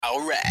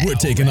right. We're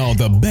taking all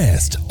the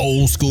best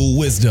old school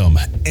wisdom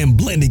and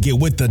blending it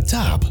with the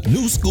top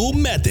new school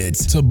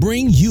methods to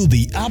bring you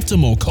the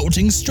optimal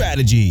coaching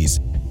strategies.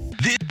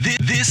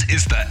 This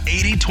is the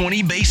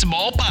 80-20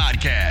 Baseball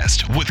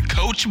Podcast with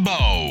Coach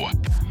Bo.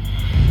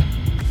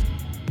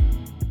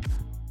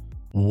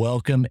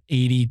 Welcome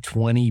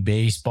 80-20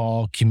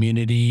 baseball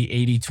community,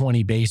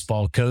 80-20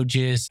 baseball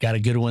coaches. Got a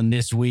good one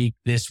this week.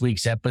 This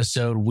week's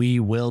episode,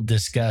 we will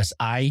discuss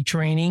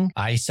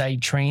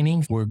eyesight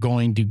training. We're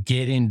going to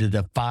get into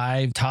the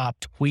 5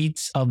 top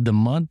tweets of the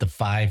month, the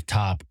 5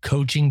 top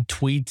coaching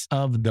tweets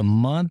of the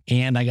month.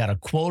 And I got a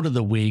quote of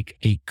the week,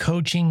 a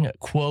coaching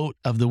quote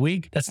of the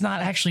week. That's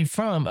not actually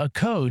from a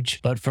coach,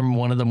 but from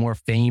one of the more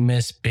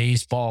famous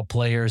baseball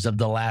players of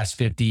the last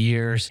 50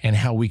 years and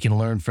how we can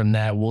learn from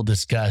that. We'll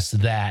discuss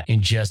that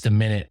in just a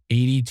minute.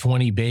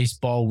 80-20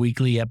 baseball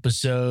weekly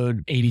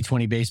episode,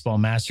 80-20 baseball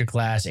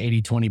masterclass,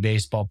 80-20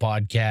 baseball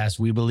podcast.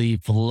 We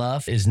believe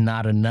fluff is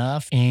not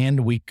enough, and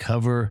we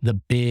cover the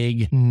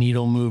big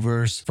needle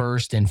movers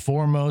first and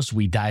foremost.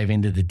 We dive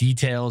into the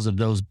details of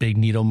those big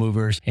needle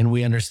movers, and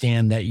we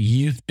understand that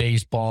youth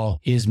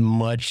baseball is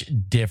much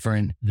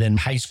different than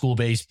high school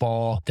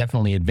baseball,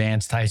 definitely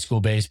advanced high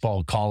school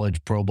baseball,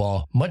 college, pro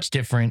ball, much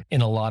different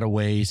in a lot of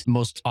ways.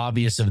 Most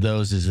obvious of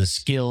those is the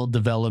skill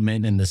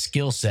development and the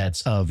skill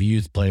sets of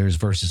youth players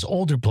versus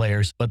older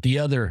players. But the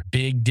other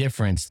big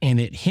difference, and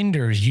it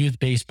hinders youth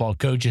baseball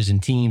coaches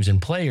and teams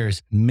and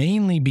players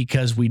mainly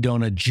because we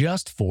don't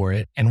adjust for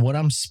it. And what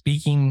I'm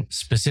speaking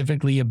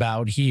specifically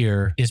about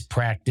here is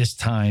practice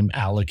time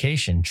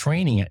allocation,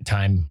 training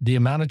time, the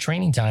amount of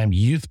training time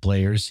youth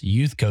players,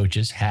 youth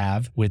coaches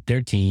have with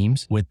their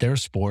teams, with their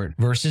sport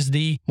versus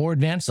the more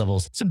advanced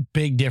levels. It's a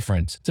big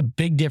difference. It's a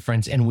big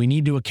difference, and we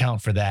need to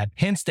account for that.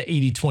 Hence the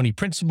 80-20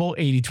 principle,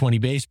 80-20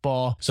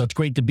 baseball. So it's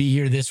great to be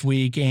here this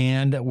week,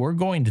 and we're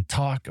going to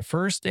talk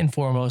first and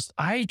foremost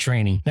eye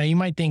training. Now you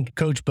might think,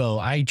 Coach Bo,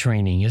 eye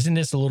training, isn't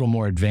this a little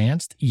more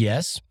advanced?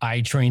 Yes,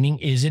 eye training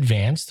is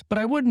advanced, but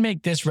I would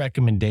make this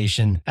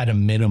recommendation at a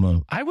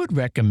minimum. I would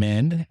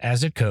recommend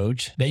as a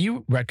coach that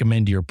you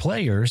recommend to your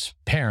players,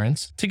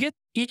 parents, to get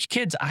each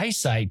kid's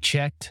eyesight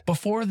checked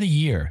before the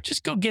year.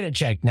 Just go get it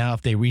checked. Now,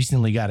 if they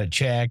recently got it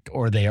checked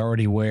or they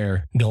already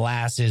wear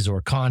glasses or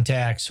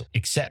contacts,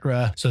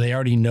 etc., so they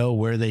already know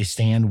where they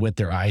stand with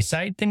their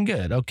eyesight, then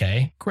good.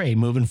 Okay, great,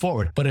 moving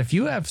forward. But if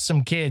you have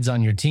some kids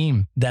on your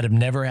team that have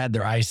never had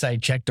their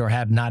eyesight checked or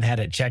have not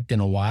had it checked in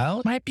a while,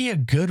 it might be a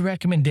good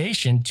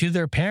recommendation to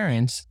their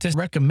parents to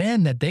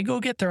recommend that they go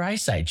get their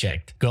eyesight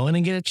checked. Go in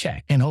and get it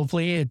checked. And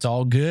hopefully it's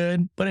all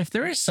good. But if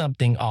there is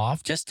something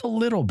off, just a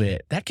little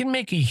bit, that can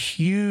make a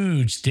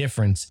huge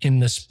difference in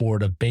the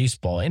sport of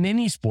baseball, in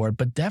any sport,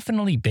 but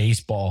definitely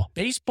baseball.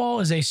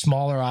 Baseball is a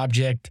smaller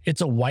object.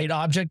 It's a white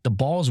object. The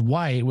ball is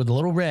white with a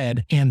little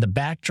red, and the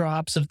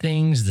backdrops of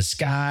things, the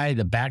sky,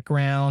 the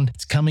background,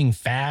 it's coming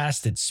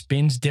fast. It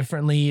spins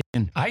differently.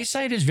 And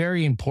eyesight is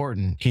very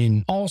important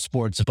in all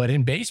sports, but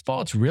in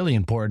baseball, it's really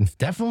important.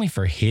 Definitely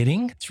for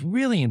hitting. It's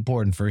really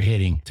important for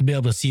hitting to be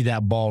able to see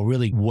that ball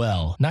really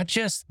well. Not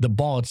just the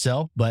ball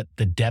itself, but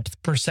the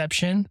depth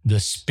perception, the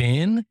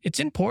spin. It's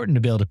important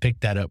to be able to pick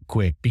that up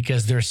quick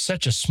because there's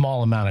such a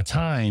small amount of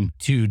time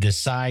to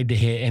decide to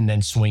hit and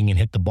then swing and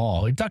hit the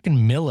ball. You're talking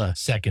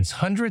milliseconds,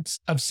 hundreds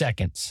of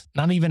seconds,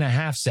 not even a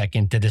half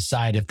second to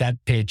decide if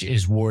that pitch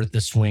is worth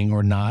the swing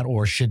or not,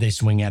 or should they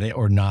swing at it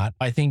or not.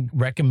 I think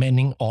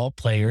recommending all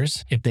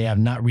players, if they have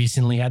not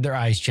recently had their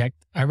eyes checked,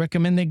 I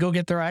recommend they go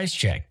get their eyes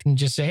checked and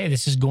just say, hey,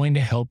 this is going to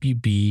help you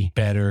be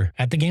better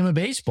at the game of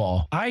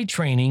baseball. Eye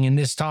training, and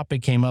this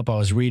topic came up. I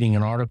was reading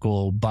an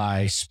article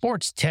by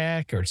Sports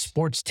Tech or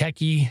Sports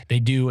Techie. They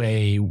do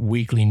a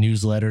weekly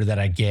newsletter that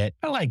I get.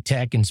 I like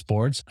tech and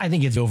sports. I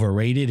think it's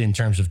overrated in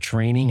terms of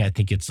training. I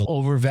think it's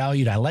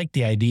overvalued. I like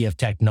the idea of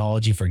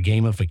technology for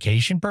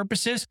gamification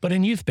purposes, but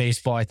in youth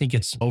baseball, I think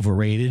it's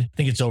overrated. I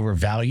think it's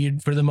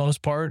overvalued for the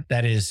most part.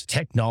 That is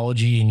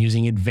technology and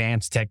using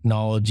advanced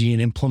technology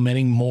and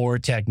implementing more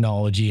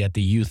technology at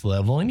the youth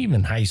level and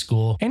even high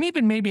school and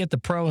even maybe at the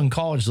pro and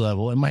college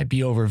level. It might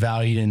be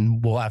overvalued,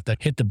 and we'll have to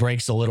hit the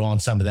brakes a little on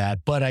some of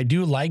that. But I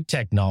do like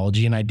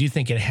technology, and I do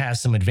think it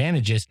has some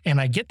advantages.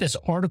 And I get this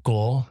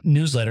article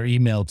newsletter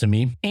emailed to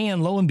me,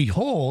 and lo and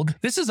behold,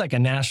 this is like a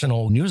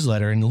national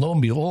newsletter, and lo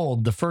and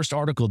behold, the first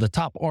article, the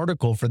top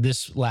article for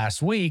this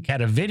last week,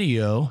 had a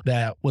video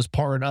that was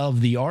part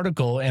of the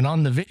article, and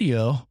on the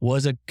video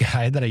was a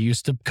guy that I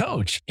used to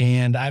coach.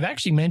 And I've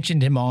actually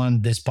mentioned him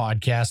on this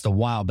podcast a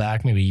while back,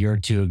 maybe a year or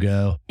two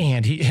ago.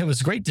 And it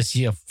was great to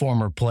see a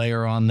former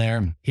player on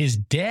there. His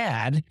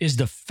dad is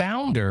the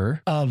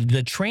founder of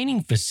the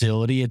training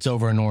facility. It's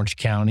over in Orange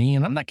County.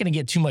 And I'm not going to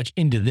get too much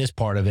into this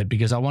part of it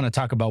because I want to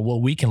talk about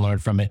what we can learn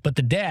from it. But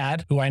the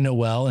dad, who I know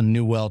well and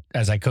knew well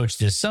as I coached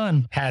his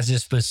son, has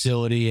this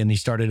facility, and he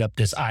started up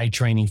this eye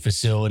training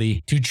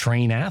facility to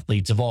train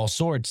athletes of all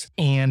sorts.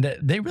 And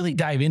they really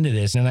dive into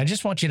this. And I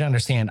just want you to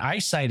understand,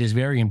 eyesight is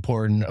very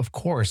important, of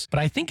course, but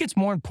I think it's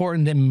more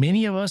important than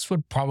many of us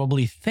would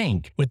probably think.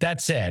 think. With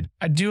that said,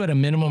 I do at a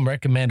minimum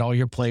recommend all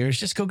your players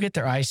just go get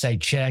their eyesight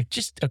checked,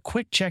 just a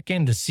quick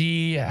check-in to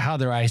see how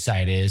their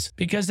eyesight is,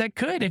 because that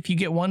could, if you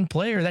get one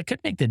player, that could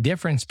make the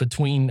difference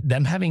between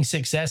them having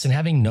success and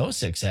having no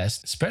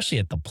success, especially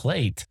at the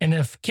plate. And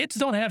if kids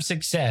don't have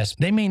success,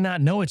 they may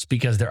not know it's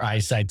because their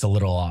eyesight's a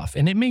little off,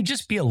 and it may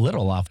just be a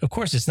little off. Of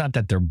course, it's not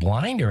that they're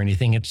blind or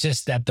anything. It's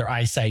just that their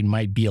eyesight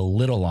might be a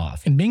little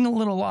off, and being a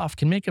little off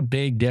can make a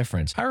big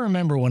difference. I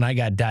remember when I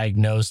got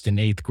diagnosed in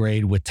 8th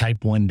grade with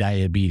type 1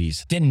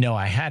 diabetes. Didn't know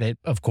I had it,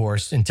 of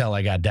course, until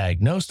I got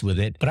diagnosed with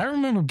it. But I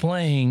remember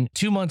playing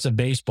 2 months of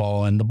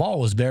baseball and the ball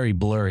was very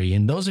blurry.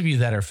 And those of you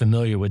that are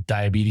familiar with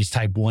diabetes,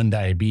 type 1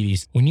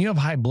 diabetes, when you have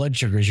high blood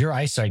sugars, your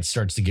eyesight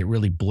starts to get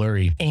really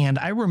blurry. And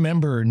I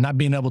remember not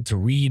being able to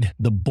read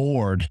the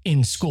board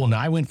in school. Now,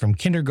 I went from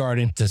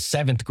kindergarten to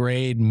 7th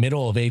grade,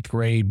 middle of 8th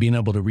grade, being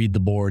able to read the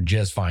board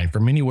just fine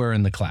from anywhere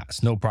in the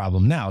class. No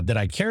problem. Now, did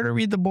I care to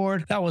read the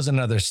board? That was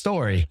another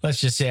story.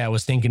 Let's just say I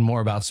was thinking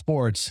more about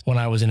sports when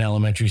I was in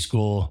elementary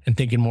school and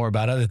thinking more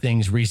about other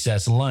things,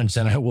 recess and lunch,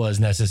 than I was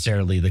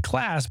necessarily the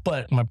class.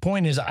 But my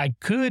point is, I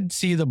could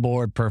see the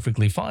board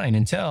perfectly fine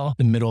until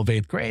the middle of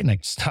 8th grade, and I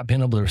stopped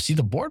being able to see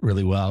the board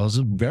really well. It was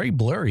very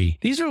blurry.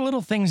 These are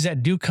little things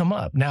that do come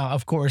up. Now,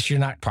 of course, you're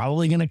not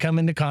probably going to come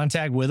into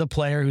contact with a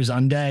player who's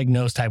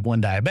undiagnosed type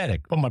 1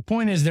 diabetic. But my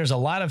point is, there's a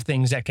lot of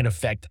things that can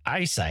affect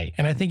eyesight.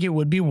 And I think it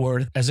would be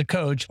worth, as a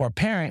coach or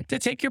parent, to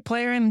take your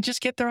player in and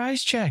just get their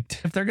eyes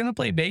checked. If they're going to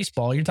play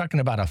baseball, you're talking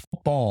about a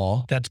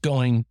ball that's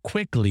going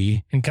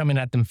quickly and coming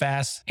at them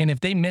fast. And if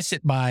they miss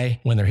it by,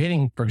 when they're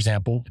hitting, for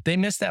example, if they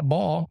miss that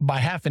ball by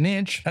half an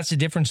inch, that's the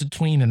difference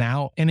between an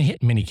out and a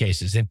hit in many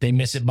cases. If they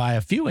miss it by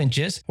a few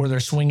inches, or their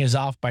swing is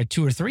off by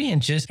 2 or 3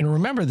 inches, and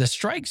remember the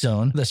strike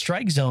zone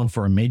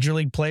for a major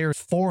league player,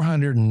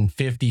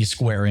 450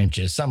 square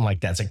inches, something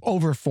like that. It's like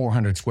over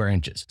 400 square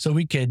inches. So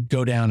we could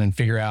go down and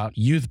figure out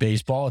youth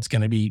baseball. It's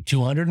going to be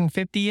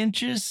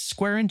 250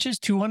 square inches,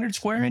 200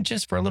 square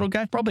inches for a little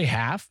guy, probably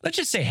half. Let's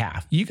just say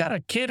half. You got a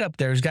kid up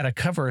there who's got to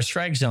cover a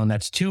strike zone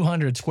that's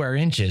 200 square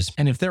inches.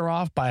 And if they're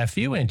off by a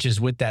few inches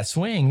with that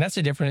swing, that's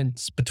the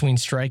difference between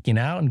striking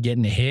out and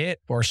getting a hit,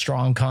 or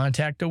strong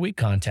contact or weak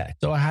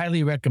contact. So I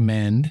highly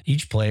recommend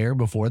each player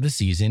before the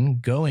season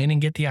go in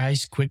and get the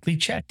eyes quickly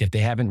checked if they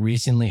haven't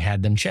recently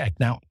had them checked.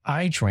 Now,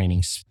 eye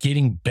training,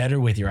 getting better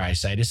with your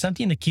eyesight, is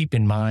something to keep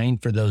in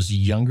mind for those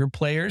younger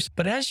players.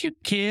 But as you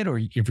kid, or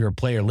if you're a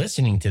player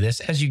listening to this,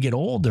 as you get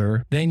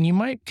older, then you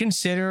might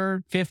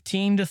consider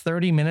 15 to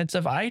 30 minutes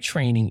of eye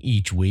training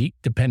each week,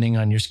 depending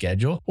on your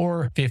schedule,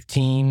 or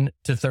 15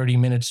 to 30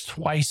 minutes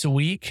twice a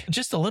week.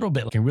 Just a little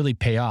bit can really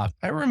pay off.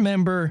 I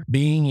remember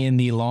being in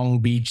the Long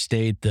Beach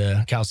State,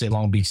 the Cal State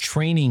Long Beach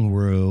training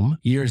room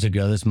years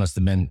ago. This must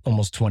have been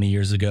almost 20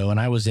 years ago. And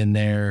I was in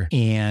there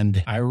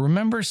and I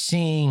remember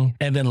seeing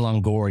Evan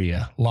Longo.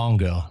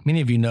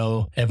 Many of you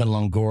know Evan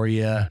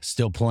Longoria,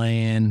 still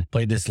playing,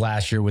 played this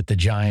last year with the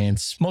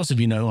Giants. Most of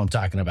you know who I'm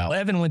talking about.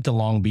 Evan went to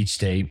Long Beach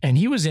State and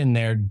he was in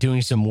there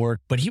doing some work,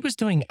 but he was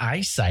doing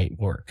eyesight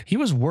work. He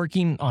was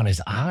working on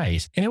his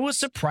eyes. And it was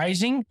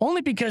surprising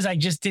only because I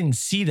just didn't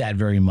see that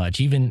very much,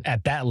 even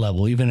at that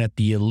level, even at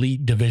the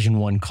elite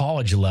Division I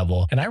college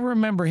level. And I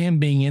remember him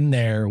being in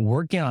there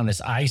working on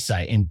his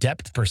eyesight and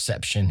depth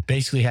perception.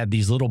 Basically had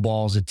these little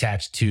balls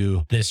attached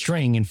to this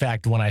string. In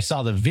fact, when I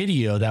saw the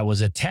video that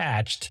was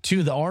attached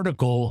to the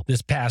article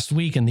this past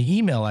week and the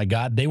email I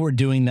got, they were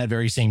doing that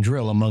very same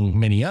drill among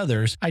many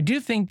others. I do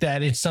think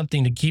that it's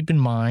something to keep in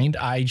mind,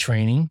 eye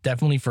training,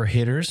 definitely for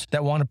hitters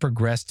that want to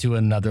progress to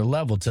another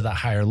level, to the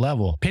higher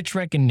level. Pitch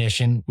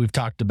recognition, we've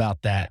talked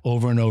about that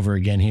over and over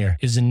again here,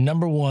 is the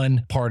number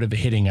one part of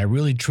hitting. I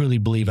really truly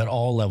believe at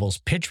all levels,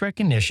 pitch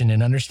recognition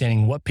and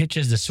understanding what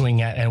pitches to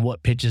swing at and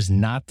what pitches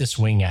not to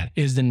swing at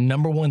is the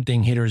number one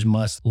thing hitters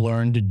must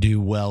learn to do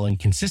well and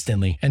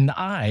consistently. And the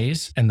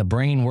eyes and the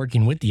brain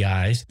working with the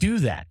eyes do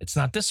that. It's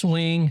not the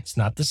swing, it's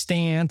not the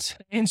stance,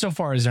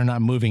 insofar as they're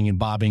not moving and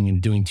bobbing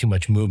and doing too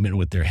much movement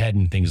with their head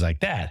and things like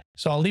that.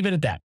 So I'll leave it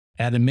at that.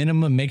 At a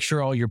minimum, make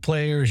sure all your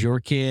players, your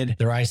kid,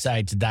 their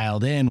eyesight's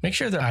dialed in. Make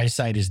sure their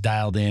eyesight is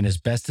dialed in as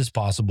best as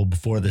possible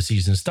before the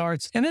season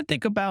starts. And then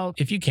think about,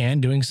 if you can,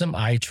 doing some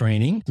eye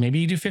training. Maybe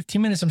you do 15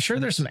 minutes. I'm sure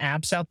there's some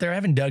apps out there. I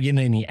haven't dug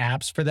into any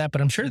apps for that,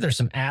 but I'm sure there's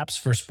some apps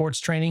for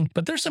sports training.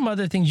 But there's some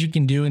other things you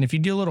can do. And if you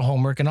do a little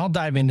homework, and I'll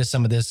dive into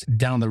some of this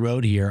down the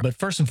road here, but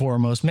first and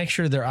foremost, make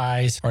sure their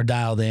eyes are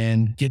dialed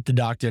in. Get the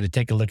doctor to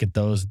take a look at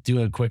those,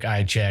 do a quick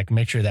eye check,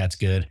 make sure that's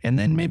good. And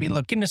then maybe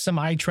look into some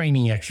eye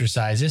training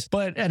exercises.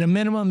 But at a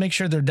minimum, make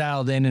sure they're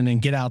dialed in and then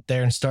get out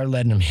there and start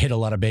letting them hit a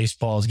lot of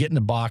baseballs, get in the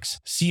box,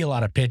 see a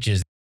lot of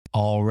pitches.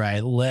 All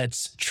right,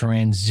 let's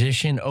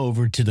transition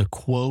over to the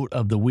quote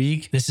of the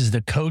week. This is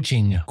the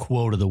coaching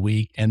quote of the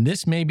week, and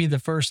this may be the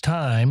first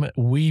time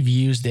we've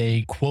used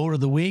a quote of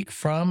the week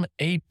from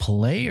a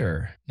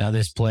player. Now,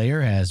 this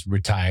player has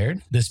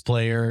retired. This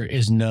player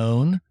is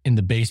known in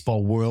the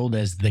baseball world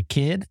as the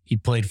Kid. He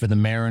played for the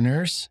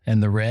Mariners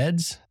and the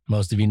Reds.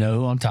 Most of you know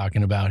who I'm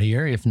talking about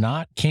here. If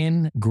not,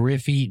 Ken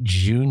Griffey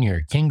Jr.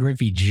 Ken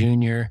Griffey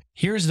Jr.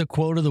 Here's the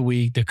quote of the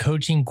week, the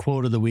coaching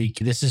quote of the week.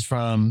 This is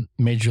from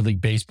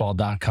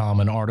MajorLeagueBaseball.com,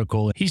 an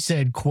article. He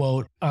said,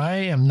 quote, "I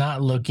am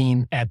not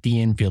looking at the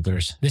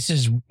infielders." This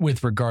is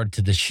with regard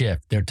to the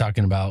shift. They're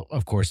talking about,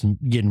 of course,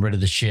 getting rid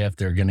of the shift.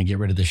 They're going to get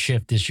rid of the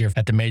shift this year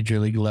at the major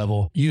league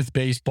level. Youth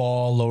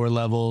baseball, lower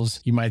levels,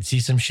 you might see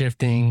some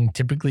shifting.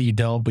 Typically you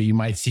don't, but you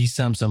might see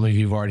some. Some of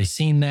you have already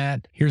seen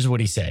that. Here's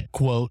what he said,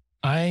 quote,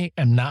 "I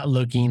am not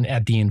looking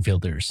at the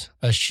infielders.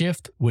 A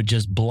shift would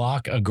just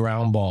block a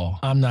ground ball.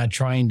 I'm not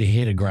trying to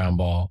hit a ground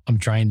ball. I'm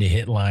trying to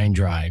hit line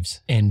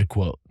drives." End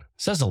quote.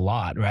 Says a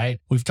lot, right?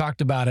 We've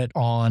talked about it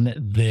on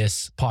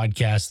this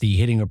podcast. The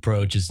hitting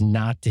approach is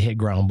not to hit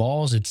ground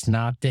balls. It's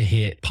not to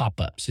hit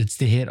pop-ups. It's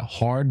to hit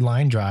hard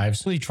line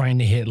drives. Really trying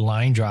to hit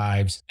line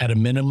drives. At a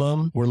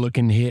minimum, we're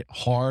looking to hit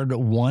hard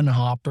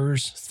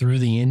one-hoppers through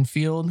the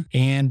infield.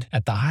 And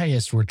at the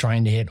highest, we're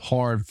trying to hit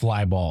hard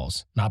fly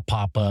balls, not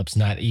pop-ups,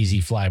 not easy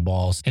fly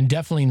balls, and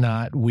definitely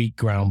not weak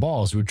ground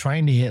balls. We're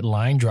trying to hit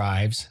line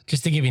drives.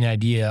 Just to give you an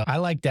idea, I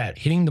like that.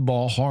 Hitting the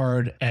ball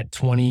hard at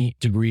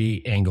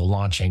 20-degree angle,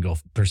 launch angle,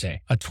 per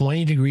se. A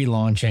 20-degree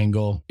launch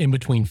angle in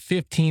between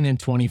 15 and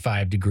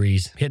 25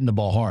 degrees, hitting the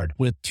ball hard.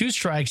 With two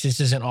strikes, this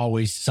isn't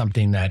always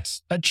something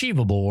that's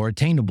achievable or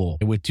attainable.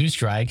 With two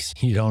strikes,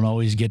 you don't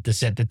always get to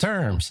set the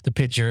terms. The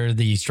pitcher,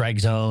 the strike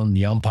zone,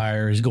 the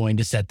umpire is going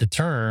to set the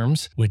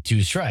terms with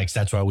two strikes.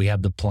 That's why we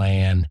have the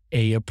plan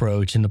A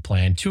approach and the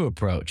plan 2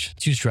 approach,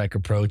 two-strike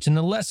approach and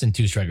the less than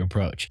two-strike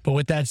approach. But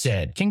with that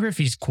said, Ken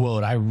Griffey's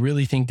quote, I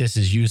really think this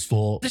is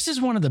useful. This is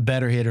one of the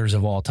better hitters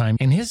of all time.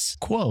 And his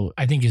quote,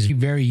 I think, is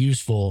very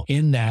useful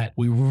in that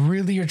we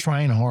really are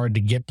trying hard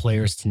to get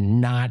players to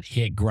not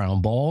hit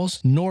ground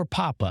balls nor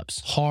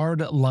pop-ups,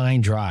 hard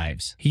line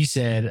drives. He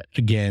said,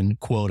 again,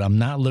 quote, "I'm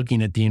not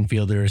looking at the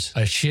infielders.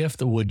 A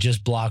shift would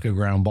just block a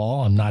ground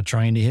ball. I'm not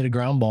trying to hit a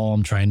ground ball.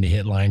 I'm trying to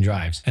hit line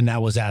drives." And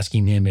that was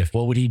asking him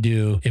what would he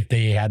do if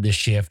they had the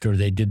shift or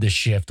they did the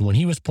shift when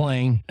he was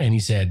playing. And he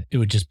said, it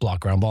would just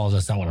block ground balls.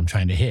 That's not what I'm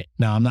trying to hit.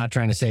 Now, I'm not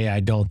trying to say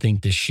I don't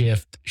think the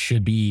shift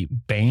should be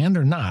banned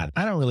or not.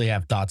 I don't really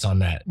have thoughts on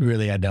that.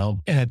 Really, I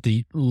don't. And at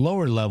the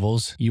lower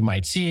levels, you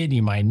might see it,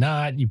 you might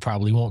not. You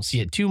probably won't see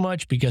it too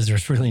much because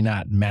there's really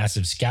not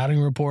massive scouting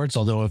reports.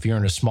 Although if you're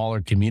in a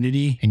smaller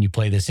community and you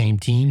play the same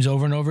teams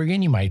over and over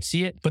again, you might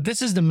see it. But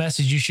this is the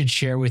message you should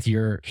share with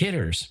your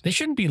hitters. They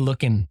shouldn't be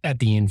looking at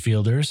the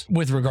infielders.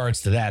 With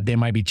regards to that, they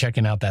might be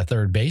checking out that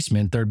third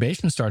baseman. Third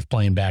baseman starts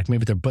playing back.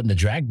 Maybe they're putting the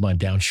drag bunt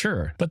down,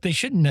 sure. But they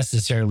shouldn't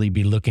necessarily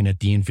be looking at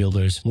the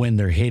infielders when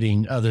they're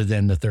hitting other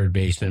than the third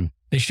baseman.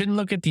 They shouldn't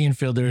look at the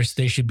infielders.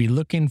 They should be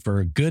looking for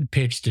a good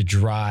pitch to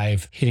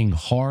drive, hitting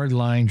hard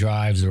line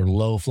drives or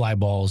low fly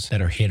balls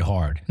that are hit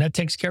hard. And that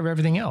takes care of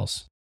everything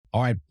else.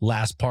 All right,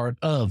 last part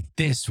of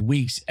this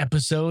week's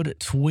episode,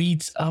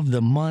 tweets of the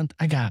month.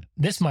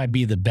 This might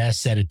be the best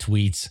set of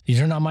tweets.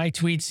 These are not my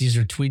tweets. These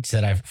are tweets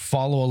that I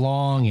follow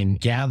along and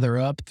gather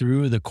up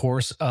through the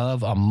course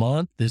of a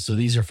month. So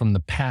these are from the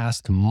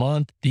past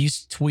month.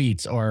 These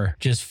tweets are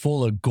just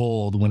full of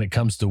gold when it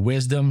comes to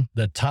wisdom.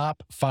 The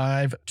top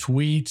 5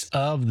 tweets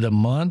of the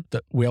month.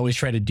 We always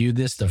try to do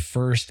this the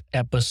first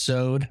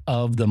episode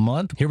of the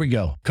month. Here we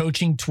go.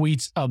 Coaching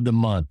tweets of the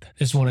month.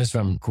 This one is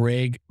from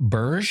Greg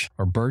Berge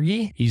or Berge.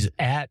 He's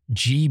at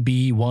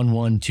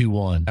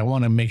GB1121. I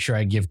want to make sure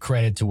I give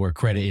credit to where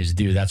credit is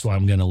due. That's why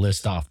I'm going to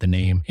list off the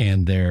name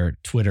and their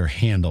Twitter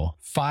handle.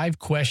 5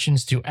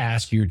 questions to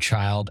ask your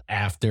child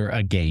after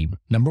a game.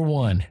 Number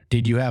 1,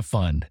 did you have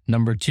fun?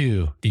 Number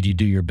 2, did you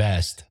do your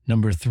best?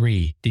 Number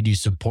 3, did you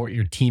support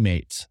your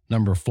teammates?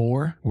 Number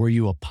 4, were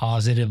you a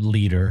positive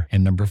leader?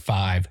 And number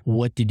 5,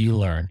 what did you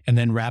learn? And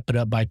then wrap it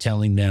up by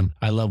telling them,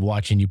 I love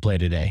watching you play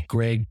today.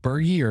 Greg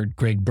Berge or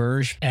Greg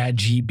Berge at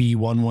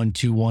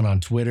GB1121 on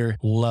Twitter.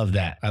 Love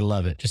that. I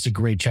love it. Just a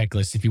great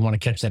checklist. If you want to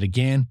catch that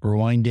again,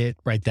 rewind it,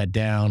 write that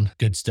down.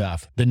 Good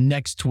stuff. The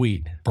next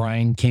tweet,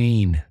 Brian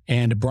Kane.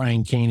 And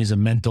Brian Kane is a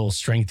mental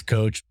strength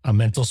coach, a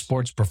mental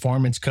sports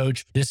performance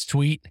coach. This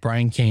tweet,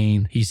 Brian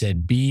Kane, he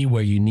said, be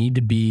where you need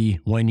to be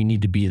when you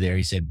need to be there.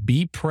 He said,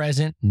 be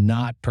present,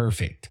 not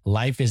perfect.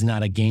 Life is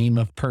not a game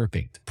of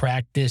perfect.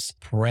 Practice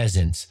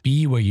presence.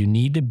 Be where you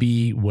need to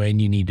be when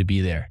you need to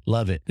be there.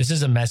 Love it. This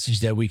is a message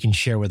that we can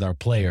share with our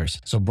players.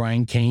 So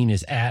Brian Kane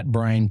is at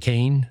Brian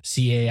Kane,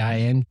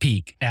 CAIN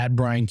Peak, at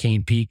Brian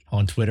Kane Peak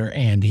on Twitter.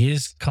 And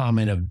his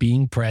comment of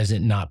being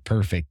present, not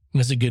perfect.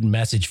 That's a good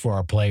message for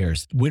our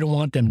players. We don't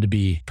want them to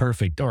be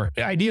perfect, or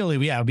ideally,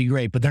 yeah, it'd be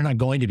great, but they're not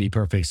going to be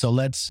perfect. So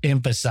let's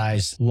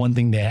emphasize one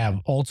thing they have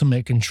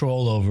ultimate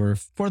control over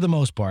for the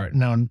most part.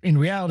 Now, in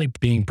reality,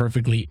 being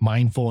perfectly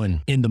mindful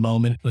and in the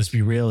moment, let's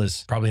be real,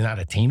 is probably not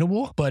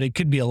attainable, but it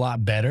could be a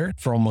lot better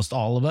for almost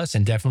all of us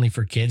and definitely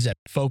for kids.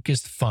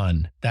 Focused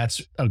fun.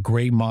 That's a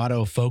great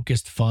motto,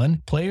 focused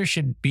fun. Players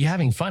should be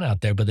having fun out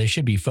there, but they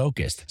should be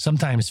focused.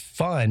 Sometimes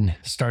fun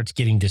starts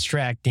getting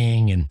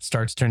distracting and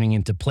starts turning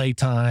into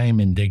playtime time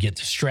and they get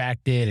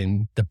distracted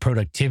and the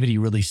productivity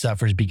really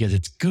suffers because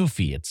it's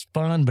goofy. It's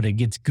fun, but it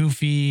gets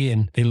goofy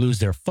and they lose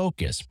their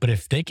focus. But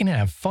if they can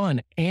have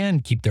fun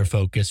and keep their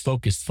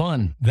focused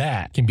fun,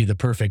 that can be the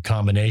perfect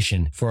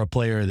combination for a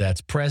player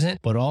that's present,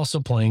 but also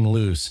playing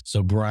loose.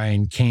 So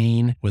Brian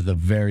Kane with a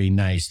very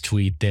nice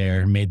tweet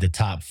there made the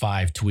top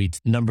 5 tweets.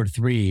 Number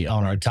 3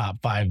 on our top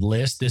 5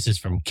 list. This is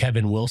from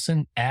Kevin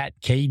Wilson at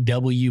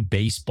KW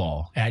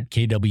Baseball. At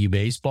KW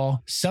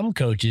Baseball, some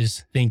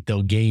coaches think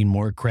they'll gain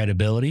more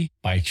credibility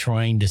by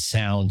trying to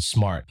sound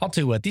smart. I'll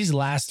tell you what, these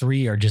last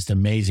 3 are just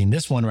amazing.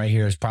 This one right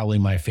here is probably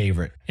my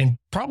favorite and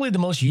probably the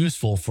most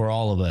useful for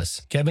all of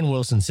us. Kevin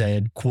Wilson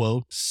said,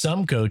 quote,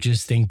 some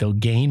coaches think they'll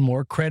gain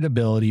more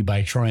credibility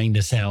by trying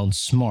to sound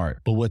smart,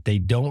 but what they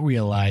don't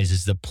realize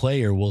is the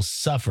player will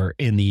suffer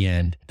in the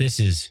end. This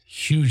is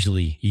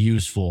hugely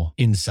useful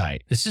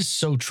insight. This is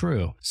so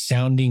true.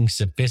 Sounding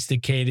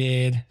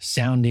sophisticated,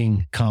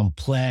 sounding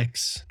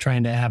complex,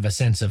 trying to have a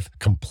sense of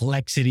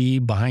complexity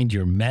behind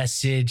your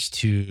message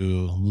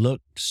to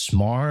look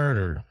smart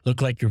or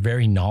look like you're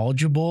very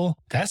knowledgeable.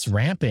 That's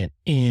rampant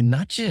in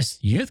not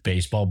just youth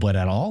baseball, but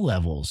at all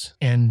levels.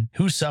 And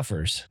who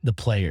suffers? The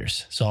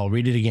players. So I'll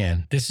read it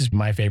again. This is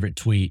my favorite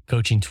tweet,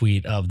 coaching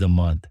tweet of the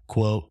month.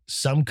 Quote,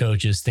 some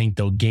coaches think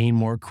they'll gain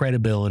more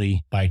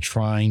credibility by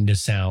trying to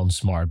sound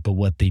smart, but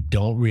what they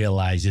don't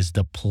realize is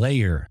the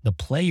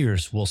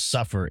players will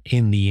suffer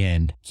in the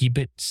end. Keep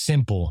it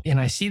simple. And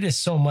I see this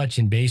so much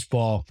in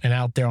baseball and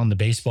out there on the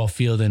baseball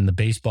field and the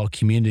baseball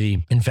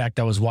community. In fact,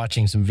 I was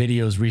watching some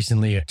videos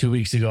recently. 2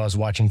 weeks ago, I was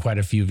watching quite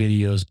a few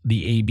videos,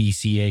 the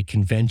ABCA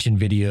convention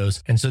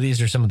videos. And so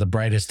these are some of the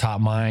brightest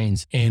top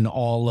minds in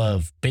all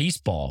of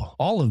baseball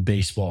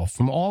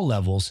from all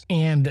levels.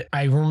 And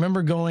I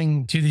remember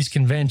going to these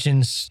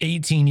conventions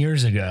 18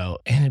 years ago,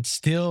 and it's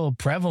still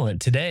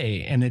prevalent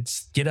today. And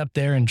it's get up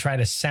there and try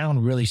to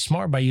sound really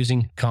smart by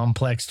using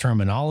complex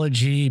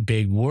terminology,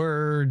 big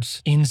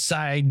words,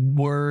 inside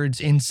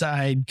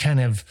kind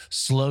of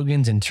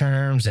slogans and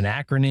terms and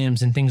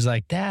acronyms and things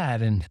like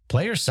that. And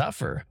players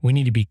suffer. We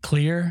need to be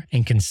clear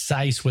and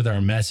concise with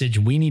our message.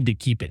 We need to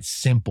keep it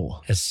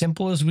simple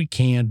as we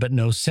can, but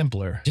no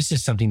simpler. This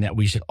is something that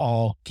we should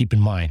all keep in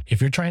mind.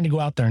 If you're trying to go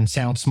out there and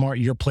sound smart,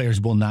 your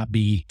players will not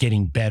be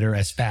getting better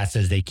as fast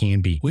as they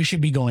can be. We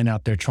should be going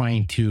out there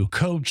trying to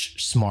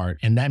coach smart.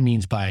 And that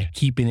means by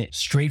keeping it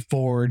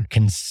straightforward,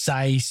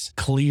 concise,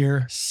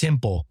 clear,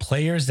 simple.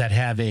 Players that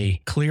have a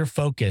clear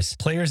focus,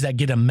 players that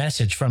get a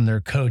message from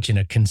their coach in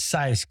a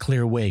concise,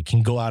 clear way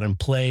can go out and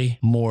play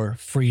more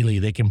freely.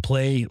 They can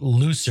play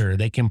looser.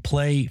 They can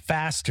play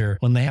faster.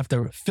 When they have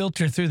to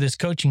filter through this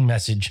coaching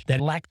message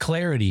that lack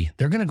clarity,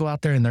 they're going to go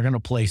out there and they're going to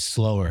play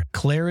slower.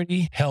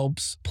 Clarity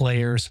helps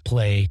players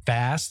play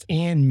fast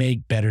and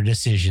make better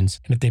decisions.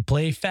 And if they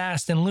play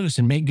fast and loose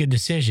and make good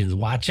decisions,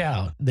 watch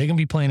out. They're going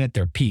to be playing at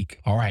their peak.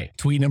 All right.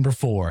 Tweet number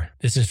 4.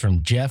 This is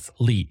from Jeff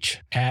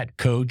Leach at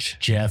Coach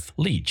Jeff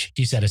Leach.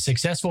 He said, a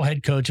successful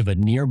head coach of a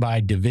nearby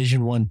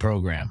Division I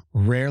program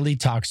rarely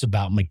talks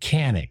about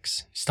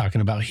mechanics. He's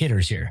talking about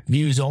hitters here.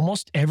 Views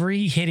almost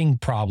every hitting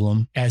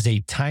problem as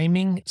a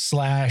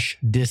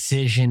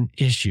timing/decision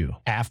issue.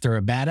 After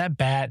a bad at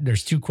bat,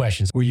 there's 2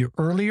 questions. Were you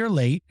early or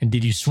late? And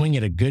did you swing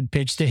at a good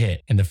pitch to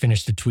hit? And to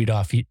finish the tweet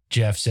off,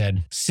 Jeff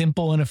said,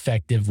 simple and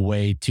effective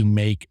way to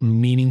make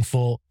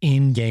meaningful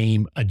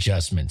in-game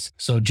adjustments.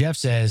 So Jeff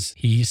says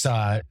he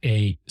saw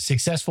a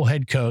successful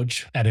head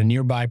coach at a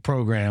nearby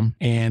program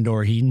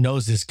or he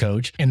knows this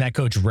coach, and that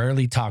coach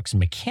rarely talks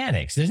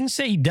mechanics. Doesn't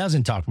say he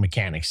doesn't talk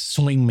mechanics,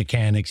 swing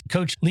mechanics.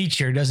 Coach Leach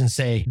here doesn't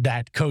say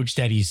that coach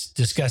that he's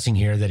discussing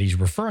here that he's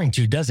referring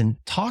to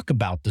doesn't talk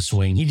about the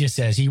swing. He just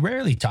says he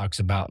rarely talks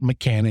about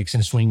mechanics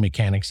and swing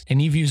mechanics, and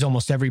he views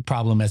almost every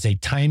problem as a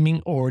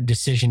timing or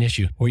decision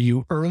issue. Were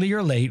you early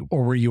or late,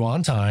 or were you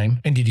on time,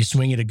 and did you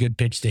swing at a good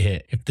pitch to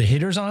hit? If the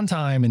hitter's on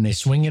time and they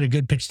swing at a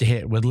good pitch to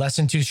hit with less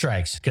than 2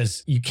 strikes,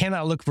 because you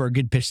cannot look for a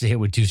good pitch to hit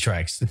with 2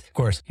 strikes. Of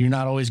course, you're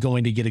not always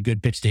going to get a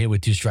good pitch to hit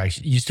with 2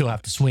 strikes. You still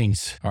have to swing.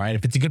 All right.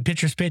 If it's a good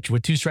pitcher's pitch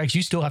with 2 strikes,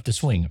 you still have to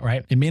swing. All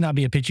right. It may not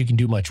be a pitch you can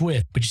do much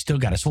with, but you still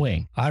got to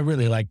swing. I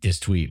really like this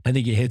tweet. I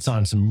think it hits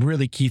on some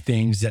really key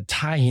things that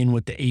tie in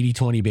with the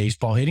 80-20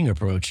 baseball hitting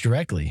approach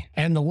directly.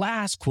 And the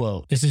last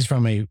quote, this is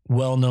from a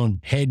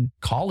well-known head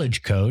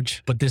college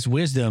coach, but this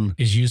wisdom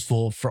is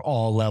useful for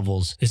all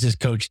levels. This is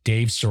Coach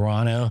Dave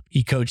Serrano.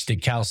 He coached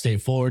at Cal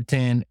State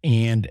Fullerton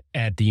and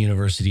at the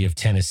University of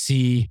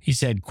Tennessee. He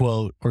said,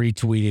 quote, or he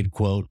tweeted,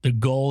 quote, the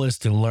goal is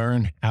to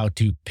learn how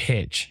to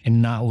pitch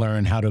and not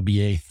learn how to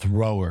be a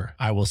thrower.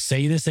 I will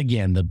say this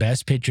again. The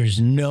best pitchers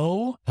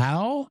know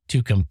how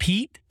to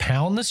compete,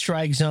 pound the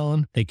strike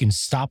zone. They can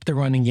stop the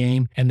running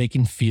game and they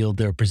can field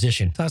their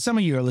position. Now, some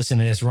of you are listening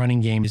to this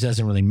running game. It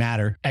doesn't really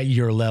matter at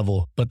your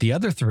level, but the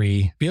other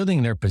 3,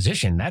 fielding their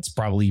position, that's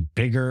probably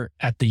bigger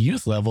at the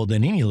youth level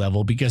than any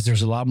level because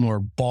there's a lot more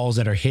balls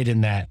that are hit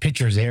in that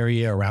pitcher's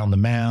area around the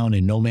mound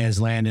and no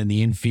man's land in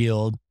the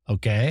infield.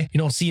 Okay. You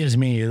don't see as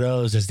many of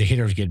those as the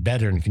hitters get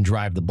better and can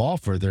drive the ball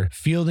further,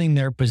 fielding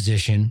their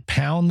position,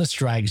 pound the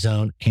strike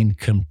zone, and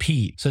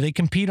compete. So they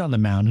compete on the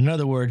mound. In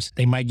other words,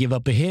 they might give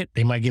up a hit,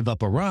 they might give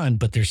up a run,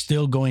 but they're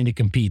still going to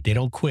compete. They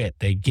don't quit.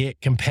 They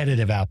get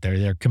competitive out there.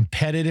 They're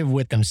competitive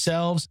with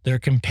themselves. They're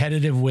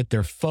competitive with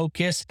their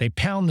focus. They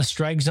pound the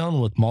strike zone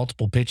with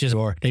multiple pitches,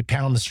 or they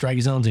pound the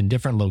strike zones in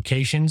different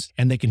locations,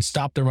 and they can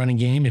stop the running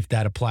game if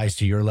that applies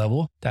to your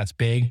level. That's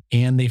big.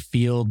 And they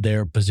field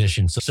their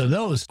position. So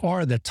those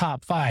are the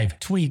top 5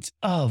 tweets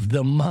of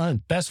the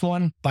month. Best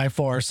one by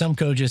far. Some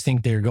coaches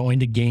think they're going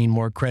to gain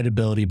more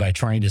credibility by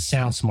trying to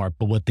sound smart,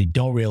 but what they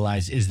don't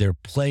realize is the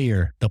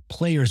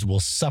players will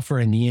suffer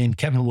in the end.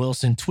 Kevin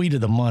Wilson, tweet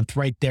of the month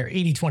right there.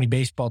 80/20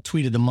 baseball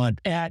tweet of the month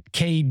at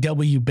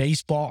KW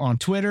Baseball on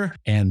Twitter.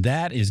 And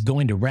that is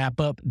going to wrap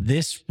up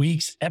this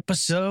week's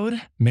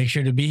episode. Make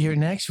sure to be here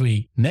next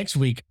week. Next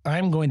week,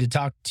 I'm going to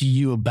talk to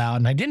you about,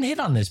 and I didn't hit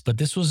on this, but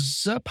this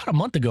was about a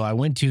month ago. I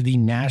went to the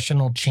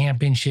national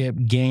championship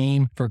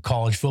game for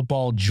college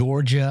football,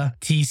 Georgia,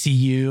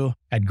 TCU.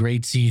 Had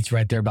great seats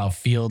right there about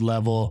field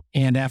level.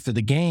 And after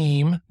the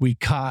game, we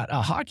caught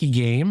a hockey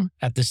game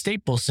at the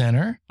Staples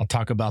Center. I'll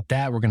talk about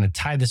that. We're going to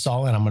tie this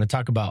all in. I'm going to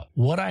talk about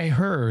what I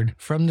heard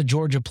from the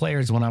Georgia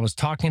players when I was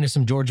talking to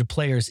some Georgia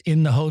players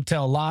in the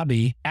hotel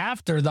lobby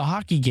after the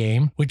hockey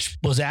game, which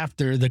was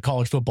after the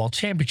college football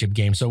championship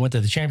game. So I went to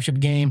the championship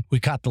game.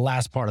 We caught the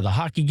last part of the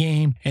hockey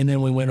game. And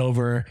then we went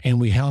over and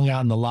we hung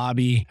out in the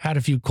lobby, had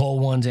a few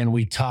cold ones, and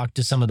we talked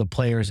to some of the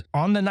players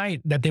on the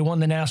night that they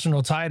won the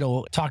national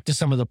title, talked to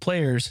some of the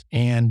players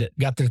and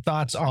got their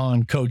thoughts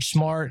on Coach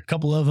Smart. A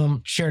couple of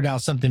them shared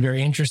out something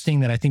very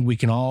interesting that I think we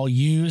can all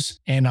use.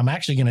 And I'm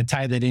actually going to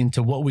tie that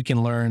into what we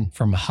can learn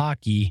from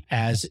hockey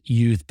as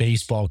youth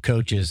baseball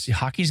coaches.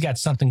 Hockey's got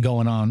something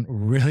going on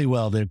really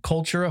well. The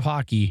culture of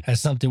hockey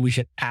has something we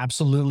should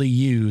absolutely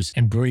use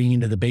and bring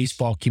into the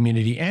baseball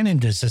community and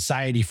into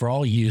society for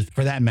all youth,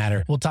 for that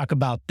matter. We'll talk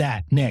about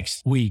that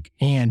next week.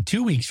 And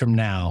 2 weeks from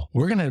now,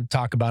 I'm going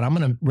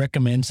to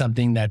recommend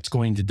something that's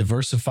going to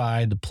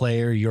diversify the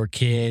player, your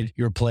kid,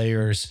 your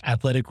players'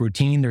 athletic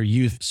routine, their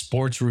youth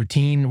sports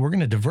routine. We're going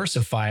to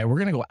diversify it. We're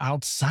going to go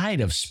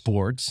outside of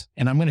sports.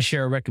 And I'm going to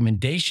share a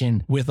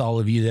recommendation with all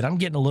of you that I'm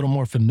getting a little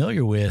more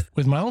familiar with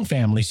my own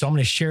family. So I'm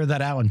going to share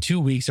that out in 2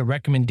 weeks, a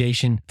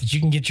recommendation that you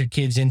can get your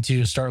kids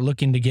into, start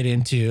looking to get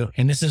into.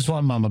 And this is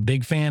one I'm a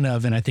big fan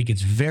of, and I think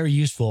it's very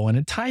useful. And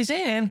it ties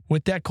in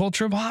with that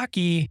culture of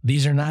hockey.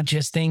 These are not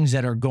just things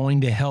that are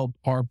going to help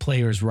our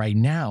players right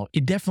now.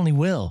 It definitely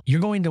will. You're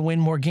going to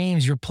win more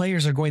games. Your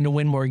players are going to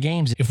win more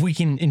games. If we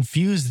can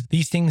infuse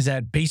these things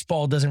that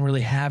baseball doesn't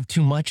really have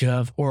too much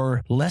of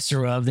or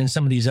lesser of than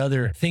some of these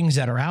other things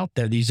that are out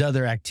there, these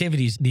other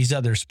activities, these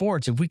other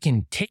sports, if we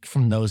can take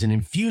from those and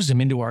infuse them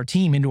into our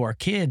team, into our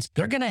kids,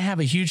 they're going to have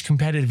a huge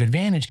competitive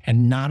advantage.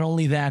 And not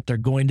only that, they're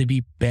going to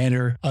be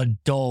better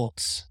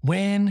adults.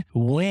 Win.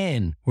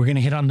 We're going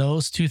to hit on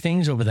those 2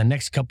 things over the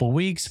next couple of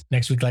weeks.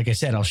 Next week, like I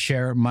said, I'll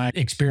share my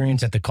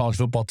experience at the college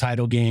football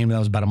title game. That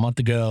was about a month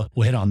ago.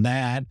 We'll hit on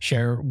that,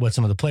 share what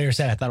some of the players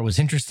said. I thought it was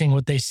interesting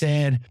what they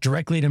said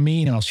directly to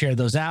me, and I'll share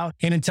those out.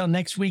 And until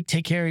next week,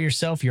 take care of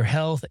yourself, your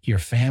health, your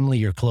family,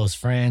 your close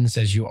friends,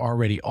 as you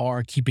already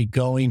are. Keep it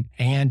going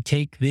and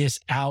take this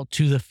out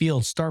to the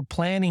field. Start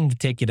planning to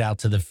take it out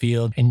to the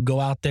field and go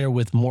out there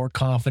with more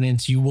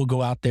confidence. You will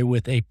go out there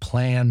with a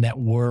plan that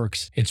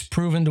works. It's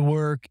proven to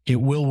work.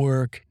 It will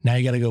work. Now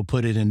you got to go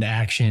put it into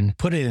action,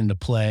 put it into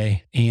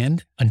play.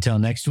 And until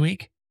next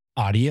week,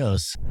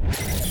 adios.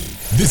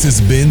 This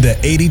has been the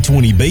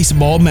 80/20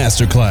 Baseball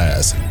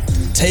Masterclass.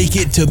 Take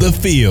it to the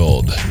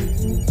field.